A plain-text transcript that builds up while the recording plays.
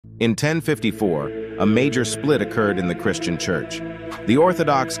In 1054, a major split occurred in the Christian Church. The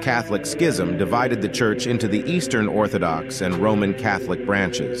Orthodox Catholic Schism divided the Church into the Eastern Orthodox and Roman Catholic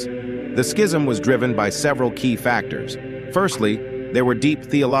branches. The schism was driven by several key factors. Firstly, there were deep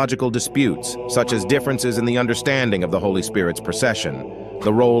theological disputes, such as differences in the understanding of the Holy Spirit's procession,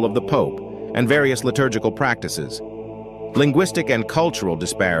 the role of the Pope, and various liturgical practices. Linguistic and cultural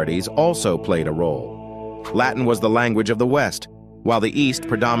disparities also played a role. Latin was the language of the West, while the East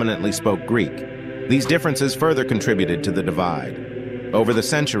predominantly spoke Greek. These differences further contributed to the divide. Over the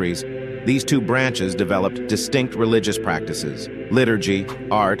centuries, these two branches developed distinct religious practices, liturgy,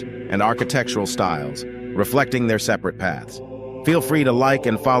 art, and architectural styles, reflecting their separate paths. Feel free to like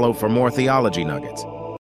and follow for more theology nuggets.